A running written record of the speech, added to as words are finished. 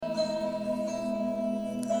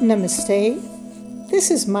Namaste, this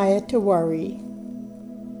is Maya Tewari.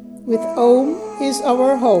 With Om is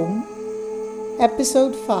Our Home,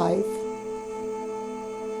 Episode 5.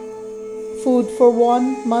 Food for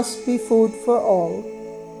one must be food for all.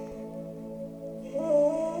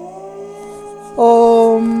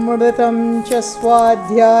 Om Mritam cha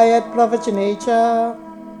swadhyayat pravachane cha,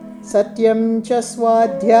 Satyam cha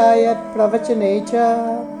swadhyayat pravachane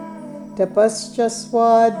cha, Tapascha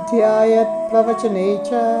swadhyayat pravachane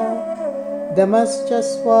cha, Damascha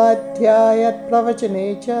swadhyayat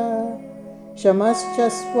pravachane cha, Shamascha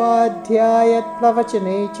swadhyayat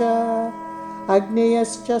pravachane cha,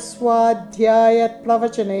 Agneyascha swadhyayat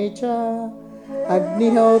pravachane cha,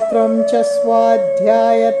 Agnihotram cha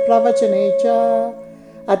swadhyayat pravachane cha,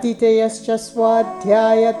 Atitayascha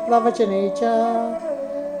swadhyayat pravachane cha,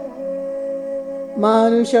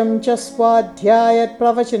 Manusham cha swadhyayat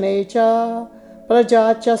pravachane cha,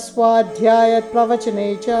 Praja cha swadhyayat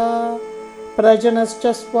pravachane cha,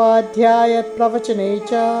 Prajanascha swadhyayat pravachane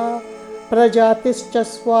cha, Prajatischa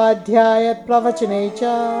swadhyayat pravachane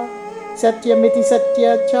cha, Satyamiti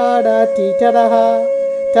satyachara titaraha,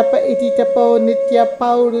 Tapa iti tapo nitya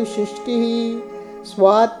paurushushtihi,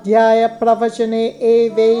 Swadhyaya pravachane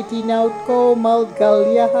eveti nautko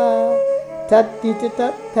malgalyaha,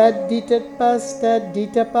 Taddita tadditatpas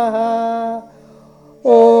tadditapaha.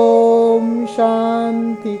 Om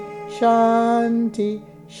Shanti Shanti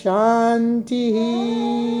Shanti.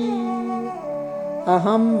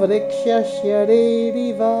 Aham vrikshasya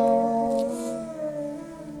reriva.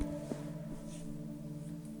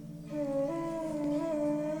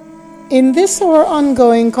 In this our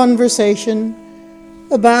ongoing conversation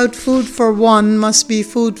about food for one must be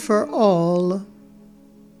food for all,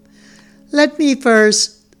 let me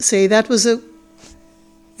first say that was a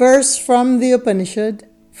verse from the Upanishad,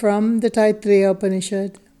 from the Taittiriya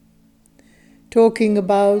Upanishad, talking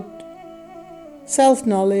about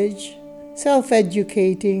self-knowledge,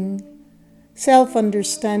 self-educating,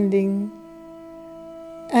 self-understanding,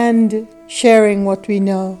 and sharing what we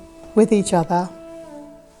know with each other.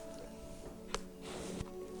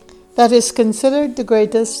 That is considered the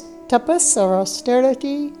greatest tapas or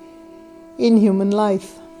austerity in human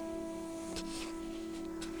life,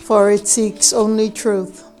 for it seeks only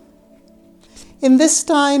truth. In this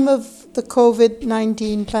time of the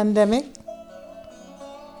COVID-19 pandemic,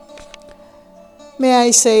 may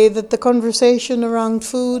I say that the conversation around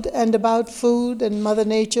food and about food and Mother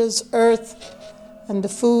Nature's earth and the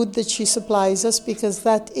food that she supplies us, because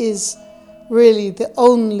that is really the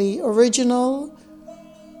only original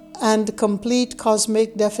and complete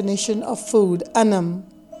cosmic definition of food, Annam.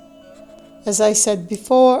 As I said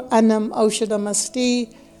before, Annam Aushadam Asti,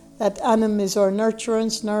 that Annam is our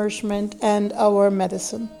nurturance, nourishment, and our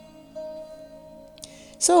medicine.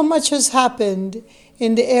 So much has happened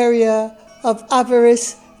in the area of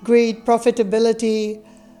avarice, greed, profitability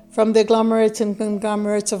from the agglomerates and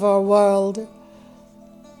conglomerates of our world,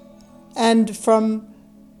 and from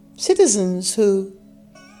citizens who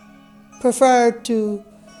prefer to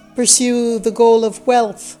pursue the goal of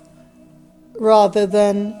wealth rather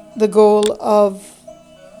than the goal of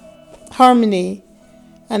harmony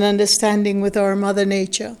and understanding with our Mother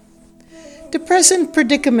Nature. The present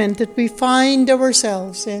predicament that we find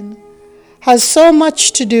ourselves in has so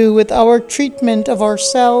much to do with our treatment of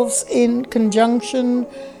ourselves in conjunction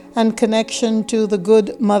and connection to the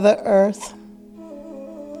good Mother Earth.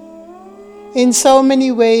 In so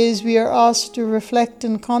many ways we are asked to reflect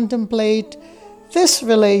and contemplate this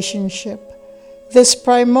relationship, this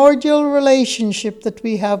primordial relationship that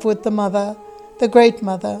we have with the Mother, the Great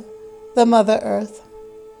Mother, the Mother Earth.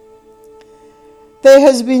 There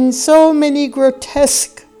has been so many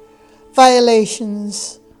grotesque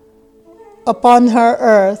violations upon her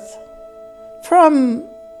earth from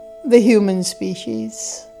the human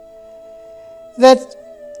species that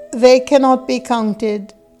they cannot be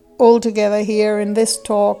counted altogether here in this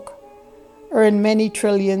talk or in many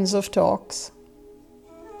trillions of talks.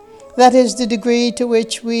 That is the degree to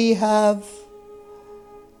which we have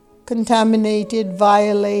contaminated,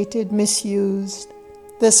 violated, misused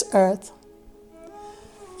this earth.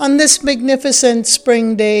 On this magnificent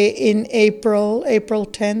spring day in April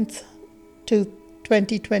 10th,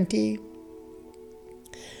 2020,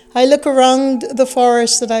 I look around the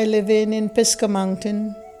forest that I live in Pisgah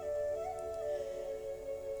Mountain.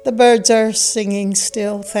 The birds are singing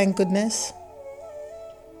still, thank goodness.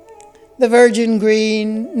 The virgin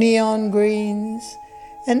green, neon greens,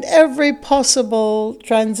 and every possible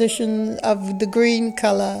transition of the green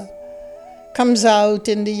color comes out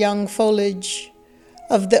in the young foliage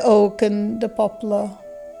of the oak and the poplar,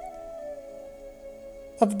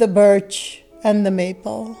 of the birch and the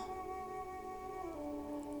maple.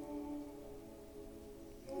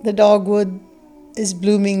 The dogwood is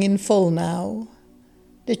blooming in full now.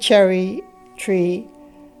 The cherry tree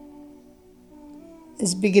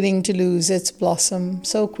is beginning to lose its blossom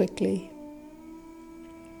so quickly.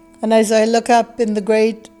 And as I look up in the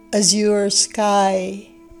great azure sky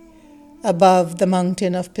above the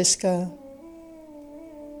mountain of Pisgah,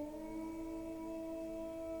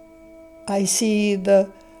 I see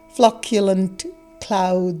the flocculent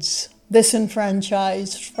clouds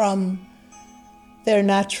disenfranchised from their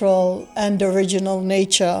natural and original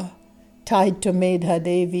nature, tied to Medha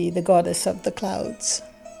Devi, the goddess of the clouds,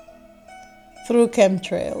 through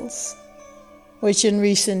chemtrails, which in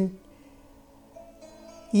recent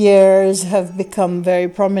years have become very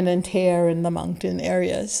prominent here in the mountain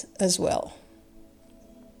areas as well.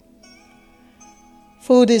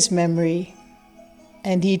 Food is memory,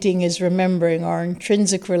 and eating is remembering our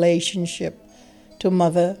intrinsic relationship to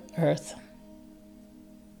Mother Earth.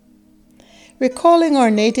 Recalling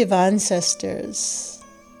our native ancestors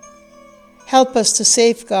help us to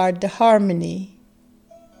safeguard the harmony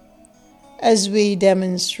as we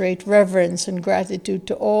demonstrate reverence and gratitude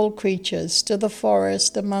to all creatures, to the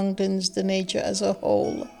forest, the mountains, the nature as a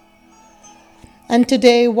whole. And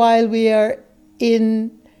today, while we are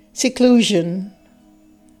in seclusion,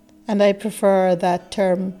 and I prefer that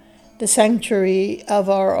term, the sanctuary of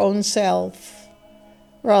our own self,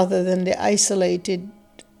 rather than the isolation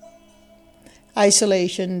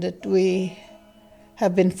that we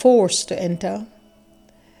have been forced to enter,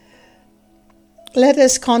 let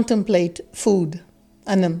us contemplate food,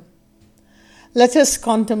 Anam. Let us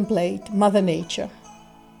contemplate Mother Nature.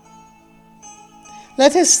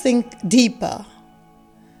 Let us think deeper.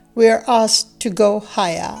 We are asked to go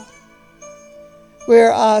higher. We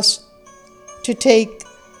are asked to take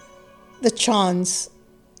the chance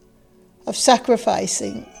of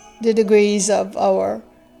sacrificing the degrees of our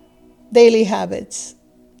daily habits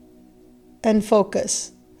and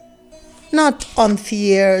focus not on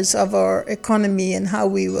fears of our economy and how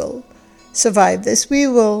we will survive this.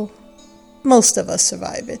 Most of us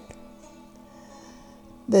survive it,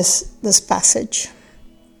 this passage.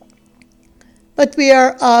 But we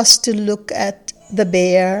are asked to look at the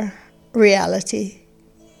bare reality,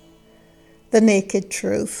 the naked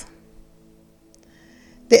truth,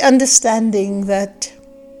 the understanding that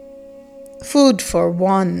food for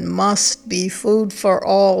one must be food for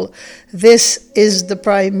all. This is the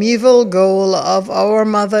primeval goal of our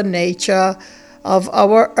Mother Nature, of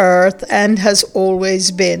our earth, and has always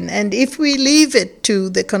been. And if we leave it to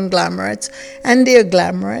the conglomerates and the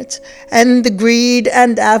agglomerates and the greed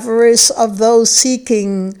and avarice of those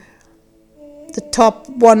seeking the top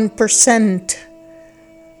 1%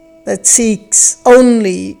 that seeks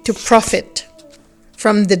only to profit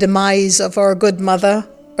from the demise of our good Mother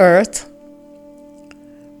Earth,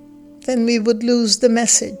 then we would lose the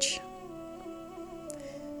message.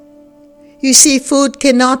 You see, food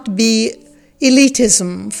cannot be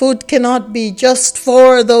elitism. Food cannot be just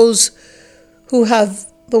for those who have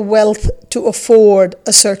the wealth to afford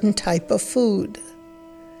a certain type of food.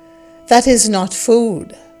 That is not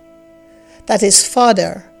food. That is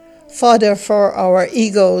fodder. Fodder for our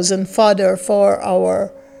egos and fodder for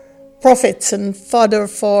our profits and fodder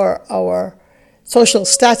for our social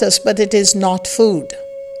status, but it is not food.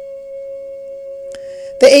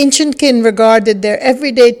 The ancient kin regarded their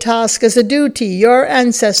everyday task as a duty. Your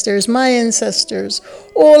ancestors, my ancestors,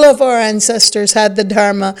 all of our ancestors had the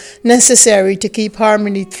dharma necessary to keep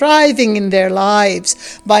harmony thriving in their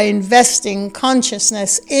lives by investing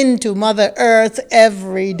consciousness into Mother Earth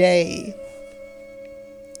every day.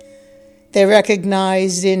 They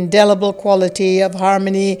recognized the indelible quality of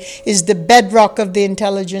harmony is the bedrock of the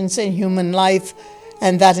intelligence in human life,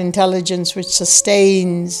 and that intelligence which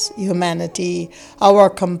sustains humanity, our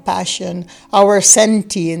compassion, our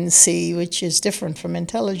sentiency, which is different from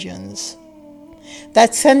intelligence.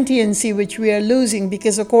 That sentiency which we are losing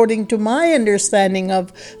because according to my understanding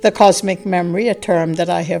of the cosmic memory, a term that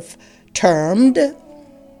I have termed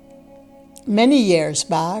many years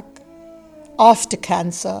back, after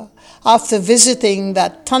cancer, after visiting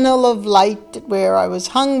that tunnel of light where I was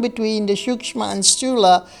hung between the Shukshma and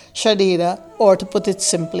Stula Sharira, or to put it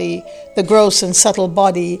simply, the gross and subtle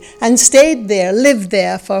body, and stayed there, lived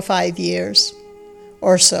there for 5 years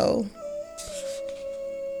or so,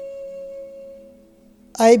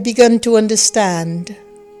 I began to understand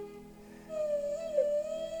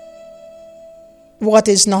what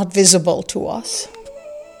is not visible to us,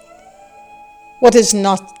 what is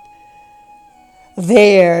not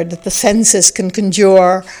there that the senses can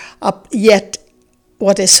conjure up, yet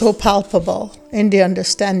what is so palpable in the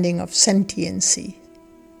understanding of sentiency.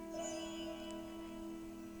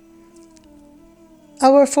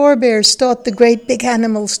 Our forebears taught the great big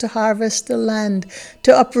animals to harvest the land,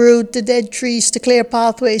 to uproot the dead trees, to clear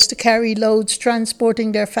pathways, to carry loads,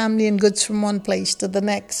 transporting their family and goods from one place to the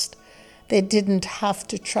next. They didn't have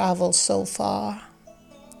to travel so far.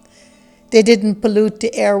 They didn't pollute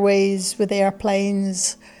the airways with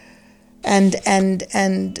airplanes and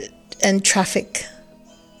traffic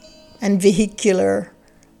and vehicular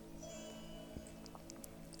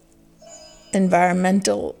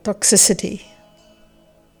environmental toxicity.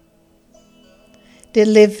 They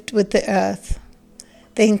lived with the earth.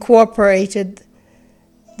 They incorporated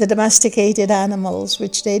the domesticated animals,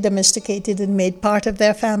 which they domesticated and made part of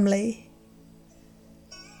their family.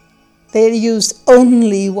 They used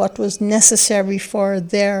only what was necessary for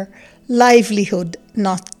their livelihood,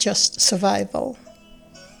 not just survival.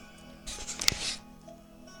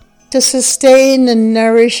 To sustain and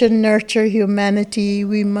nourish and nurture humanity,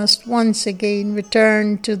 we must once again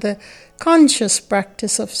return to the conscious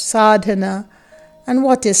practice of sadhana. And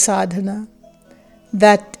what is sadhana?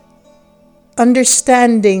 That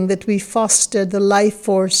understanding that we foster the life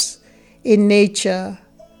force in nature.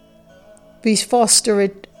 We foster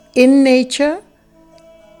it in nature,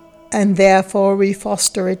 and therefore we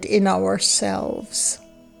foster it in ourselves.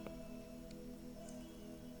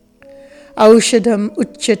 Aushadham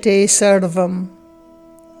uchyate sarvam.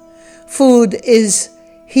 Food is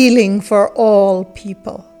healing for all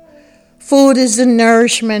people. Food is the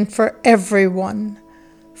nourishment for everyone.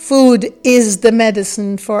 Food is the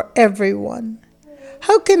medicine for everyone.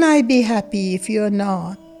 How can I be happy if you're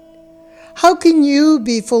not? How can you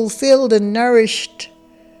be fulfilled and nourished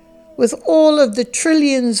with all of the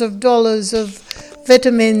trillions of dollars of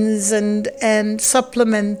vitamins and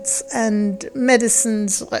supplements and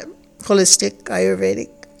medicines, holistic, Ayurvedic,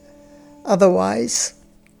 otherwise?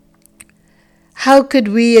 How could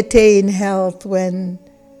we attain health when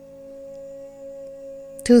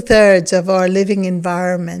 2/3 of our living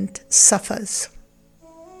environment suffers?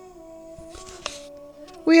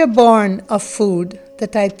 We are born of food. The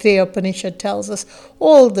Taittiriya Upanishad tells us,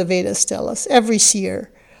 all the Vedas tell us, every seer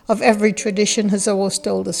of every tradition has always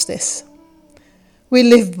told us this. We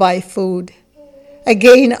live by food.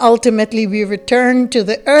 Again, ultimately, we return to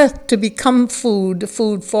the earth to become food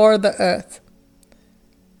for the earth.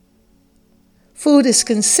 Food is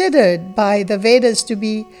considered by the Vedas to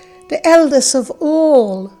be the eldest of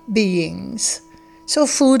all beings. So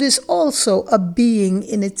food is also a being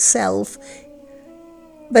in itself,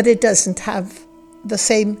 but it doesn't have the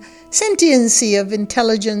same sentiency of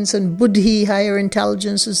intelligence and buddhi, higher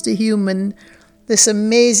intelligence, as the human, this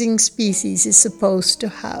amazing species, is supposed to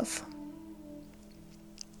have.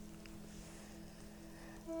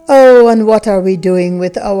 Oh, and what are we doing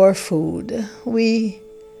with our food? We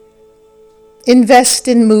invest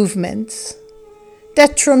in movements,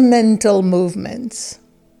 detrimental movements.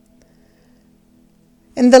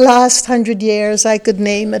 In the last 100 years, I could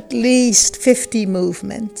name at least 50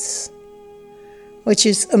 movements, which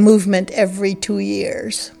is a movement every 2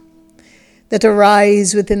 years, that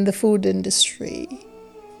arise within the food industry,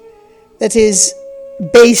 that is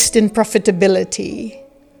based in profitability,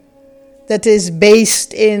 that is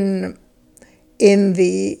based in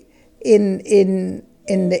the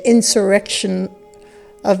insurrection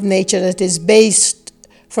of nature, that is based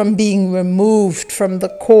from being removed from the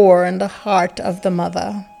core and the heart of the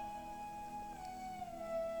mother.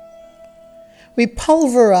 We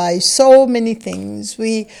pulverize so many things.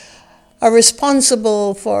 We are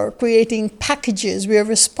responsible for creating packages. We are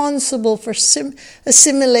responsible for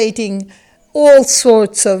assimilating all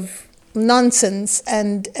sorts of nonsense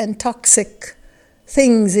and toxic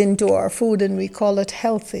things into our food, and we call it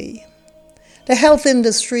healthy. The health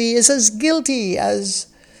industry is as guilty as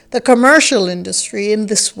the commercial industry in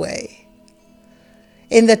this way,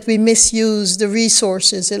 in that we misuse the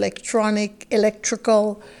resources, electronic,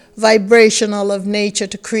 electrical, vibrational, of nature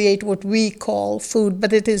to create what we call food,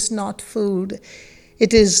 but it is not food.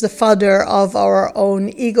 It is the fodder of our own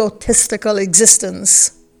egotistical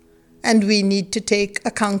existence, and we need to take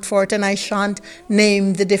account for it, and I shan't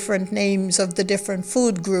name the different names of the different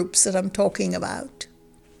food groups that I'm talking about.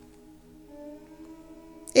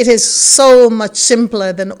 It is so much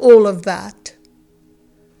simpler than all of that.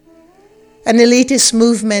 An elitist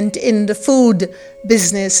movement in the food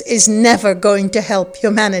business is never going to help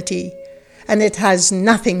humanity, and it has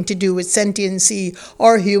nothing to do with sentiency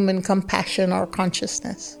or human compassion or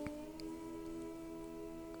consciousness.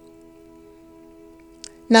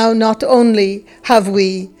 Now, not only have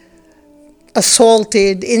we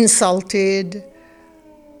assaulted, insulted,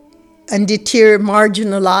 and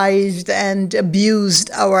marginalized and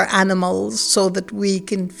abused our animals so that we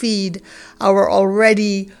can feed our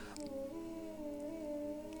already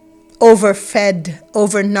overfed,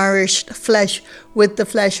 overnourished flesh with the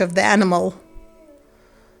flesh of the animal.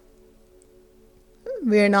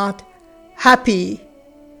 We're not happy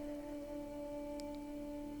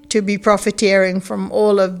to be profiteering from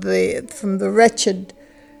the wretched,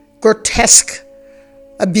 grotesque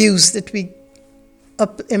abuse that we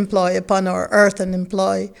employ upon our earth and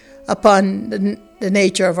employ upon the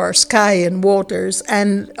nature of our sky and waters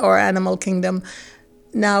and our animal kingdom.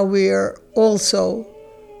 Now we're also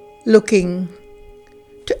looking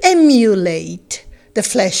to emulate the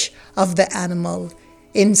flesh of the animal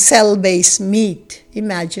in cell-based meat.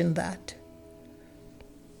 Imagine that.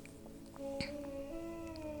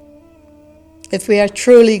 If we are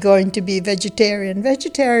truly going to be vegetarian,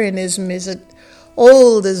 vegetarianism is as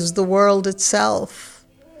old as the world itself.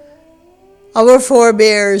 Our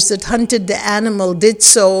forebears that hunted the animal did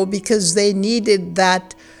so because they needed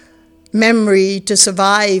that memory to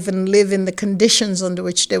survive and live in the conditions under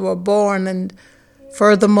which they were born. And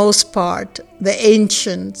for the most part, the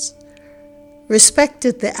ancients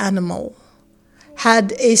respected the animal,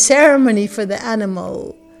 had a ceremony for the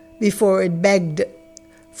animal before it begged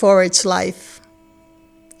for its life.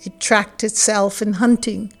 It tracked itself in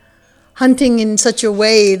hunting in such a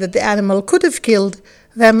way that the animal could have killed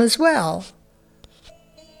them as well.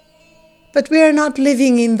 But we are not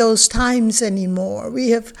living in those times anymore.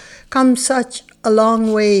 We have come such a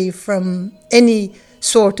long way from any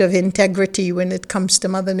sort of integrity when it comes to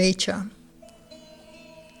Mother Nature.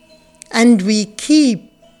 And we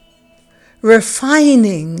keep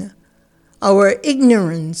refining our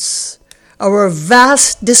ignorance, our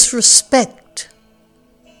vast disrespect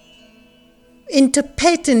into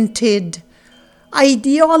patented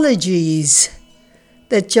ideologies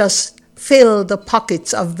that just fill the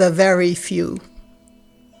pockets of the very few.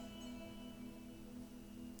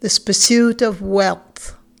 This pursuit of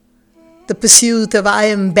wealth, the pursuit of I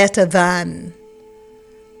am better than,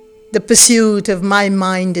 the pursuit of my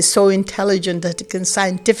mind is so intelligent that it can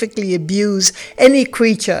scientifically abuse any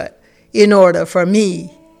creature in order for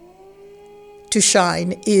me to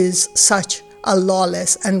shine is such a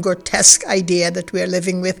lawless and grotesque idea that we are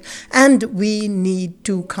living with, and we need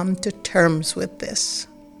to come to terms with this.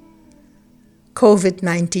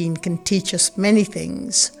 COVID-19 can teach us many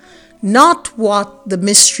things, not what the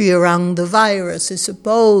mystery around the virus is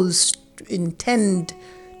supposed to intend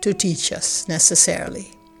to teach us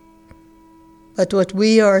necessarily, but what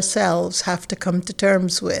we ourselves have to come to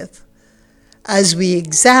terms with as we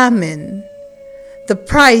examine the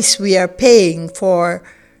price we are paying for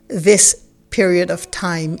this period of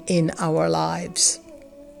time in our lives.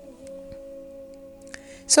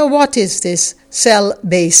 So what is this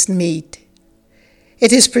cell-based meat?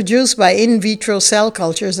 It is produced by in vitro cell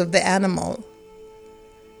cultures of the animal.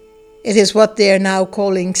 It is what they are now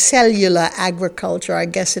calling cellular agriculture. I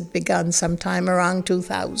guess it began sometime around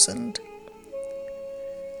 2000.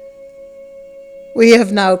 We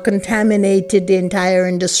have now contaminated the entire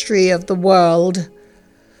industry of the world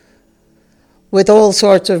with all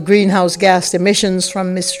sorts of greenhouse gas emissions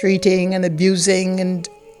from mistreating and abusing and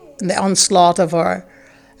the onslaught of our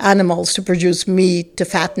animals to produce meat, to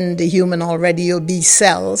fatten the human already obese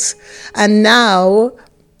cells. And now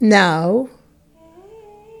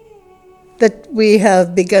that we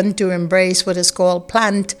have begun to embrace what is called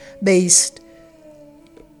plant-based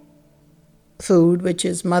food, which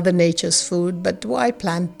is Mother Nature's food, but why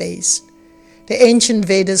plant-based? The ancient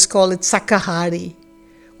Vedas call it Sakahari.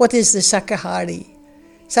 What is the Sakahari?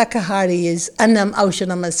 Sakahari is Annam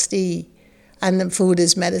Aushadam Asti. Annam, food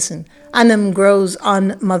is medicine. Annam grows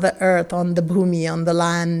on Mother Earth, on the bhumi, on the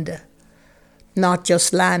land. Not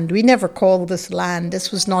just land. We never called this land.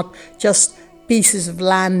 This was not just pieces of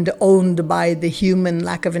land owned by the human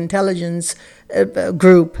lack of intelligence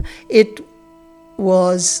group. It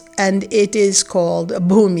was, and it is called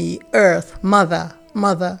bhumi, earth, Mother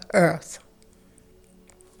Earth.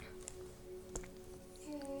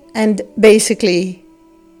 And basically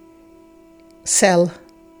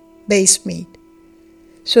cell-based meat.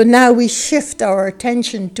 So now we shift our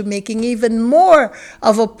attention to making even more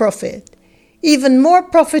of a profit, even more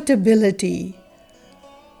profitability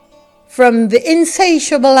from the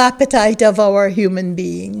insatiable appetite of our human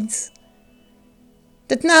beings.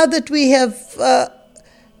 That now that we have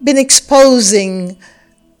been exposing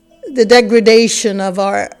the degradation of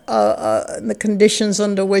our the conditions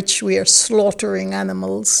under which we are slaughtering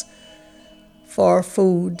animals for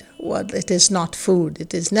food. Well, it is not food.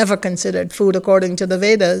 It is never considered food according to the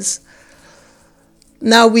Vedas.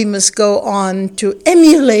 now we must go on to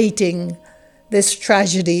emulating this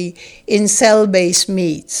tragedy in cell-based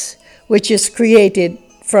meats, which is created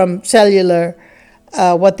from cellular,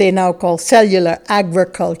 what they now call cellular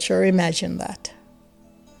agriculture. Imagine that.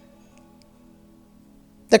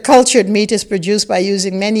 The cultured meat is produced by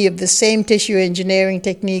using many of the same tissue engineering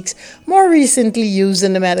techniques more recently used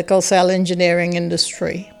in the medical cell engineering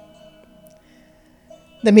industry.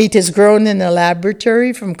 The meat is grown in a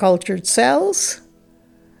laboratory from cultured cells.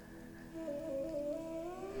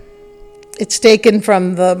 It's taken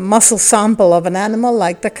from the muscle sample of an animal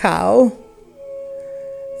like the cow,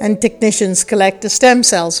 and technicians collect the stem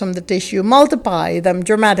cells from the tissue, multiply them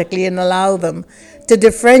dramatically, and allow them to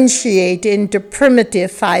differentiate into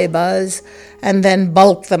primitive fibers and then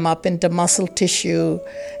bulk them up into muscle tissue.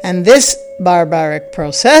 And this barbaric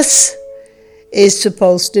process is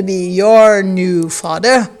supposed to be your new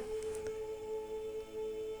fodder.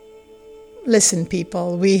 Listen,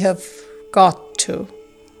 people, we have got to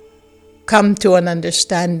come to an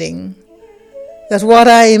understanding that what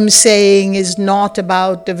I am saying is not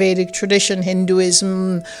about the Vedic tradition,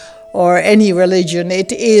 Hinduism, or any religion.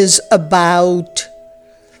 It is about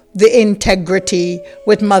the integrity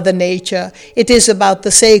with Mother Nature. It is about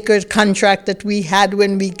the sacred contract that we had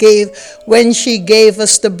when she gave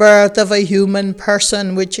us the birth of a human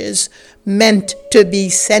person, which is meant to be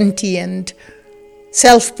sentient,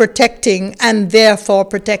 self-protecting, and therefore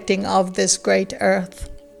protecting of this great earth.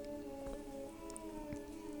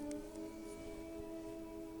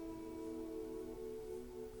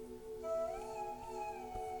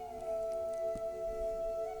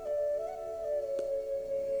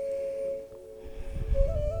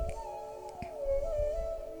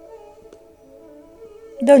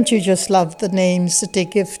 Don't you just love the names that they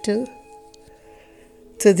give to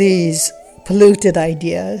these polluted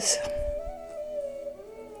ideas?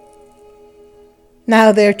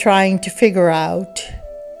 Now they're trying to figure out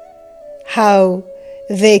how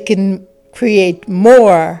they can create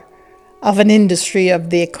more of an industry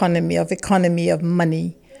of the economy of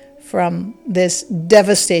money from this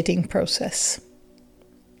devastating process.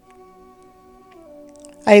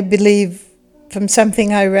 I believe from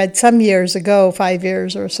something I read some years ago, 5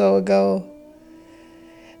 years or so ago,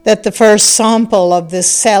 that the first sample of this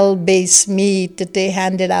cell-based meat that they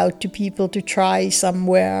handed out to people to try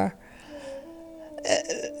somewhere,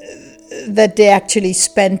 that they actually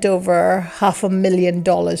spent over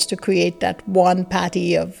 $500,000 to create that one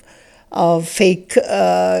patty of fake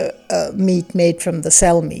meat made from the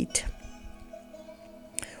cell meat.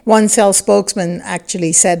 One cell spokesman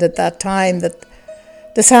actually said at that time that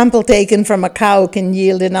the sample taken from a cow can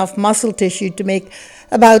yield enough muscle tissue to make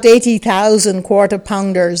about 80,000 quarter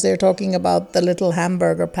pounders. They're talking about the little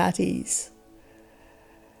hamburger patties.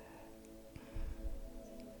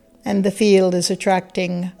 And the field is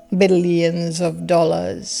attracting billions of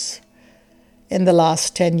dollars in the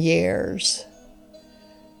last 10 years.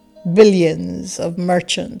 Billions of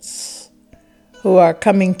merchants who are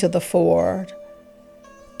coming to the fore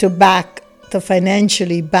to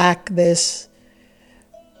financially back this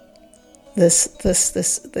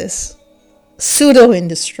pseudo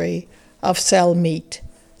industry of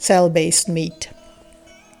cell-based meat.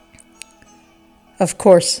 Of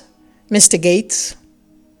course, Mr. Gates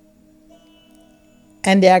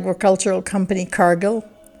and the agricultural company Cargill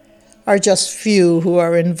are just few who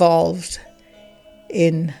are involved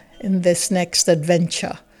in this next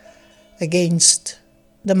adventure against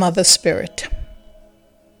the Mother Spirit.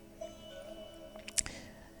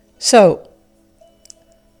 So,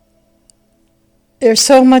 there's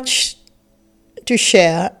so much to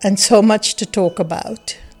share and so much to talk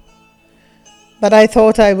about. But I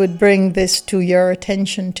thought I would bring this to your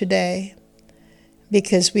attention today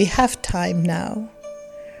because we have time now.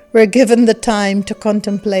 We're given the time to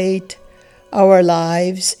contemplate our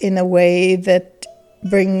lives in a way that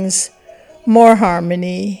brings more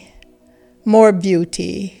harmony, more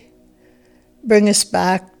beauty, bring us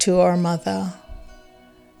back to our Mother,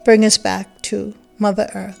 bring us back to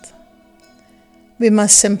Mother Earth. We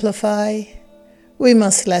must simplify, we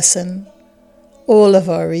must lessen all of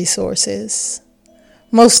our resources.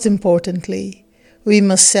 Most importantly, we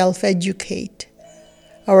must self-educate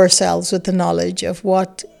ourselves with the knowledge of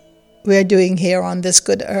what we are doing here on this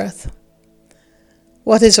good earth.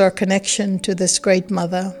 What is our connection to this great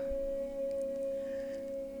Mother?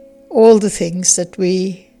 All the things that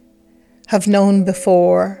we have known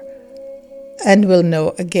before and will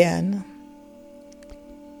know again.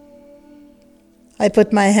 I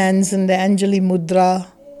put my hands in the Anjali Mudra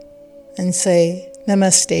and say,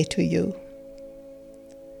 Namaste to you.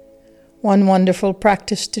 One wonderful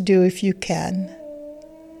practice to do if you can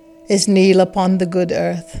is kneel upon the good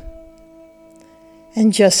earth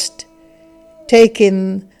and just take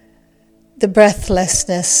in the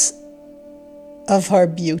breathlessness of her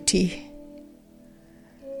beauty.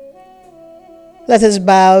 Let us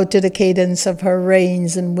bow to the cadence of her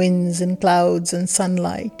rains and winds and clouds and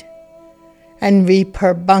sunlight, and reap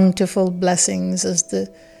her bountiful blessings as the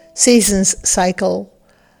seasons cycle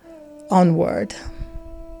onward.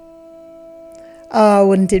 Ah,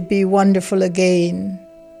 wouldn't it be wonderful again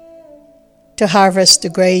to harvest the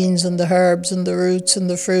grains and the herbs and the roots and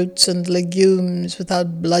the fruits and the legumes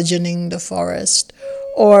without bludgeoning the forest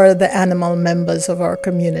or the animal members of our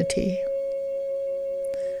community.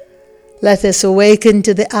 Let us awaken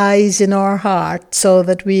to the eyes in our heart so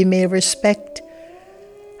that we may respect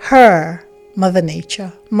her, Mother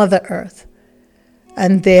Nature, Mother Earth,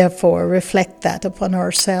 and therefore reflect that upon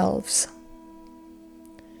ourselves.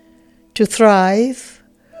 To thrive,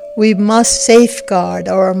 we must safeguard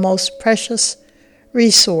our most precious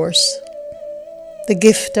resource, the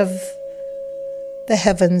gift of the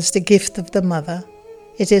heavens, the gift of the Mother.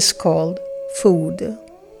 It is called food.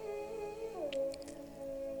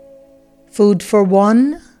 Food for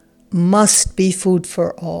one must be food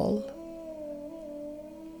for all.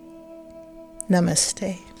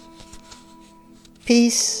 Namaste.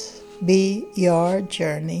 Peace be your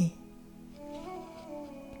journey.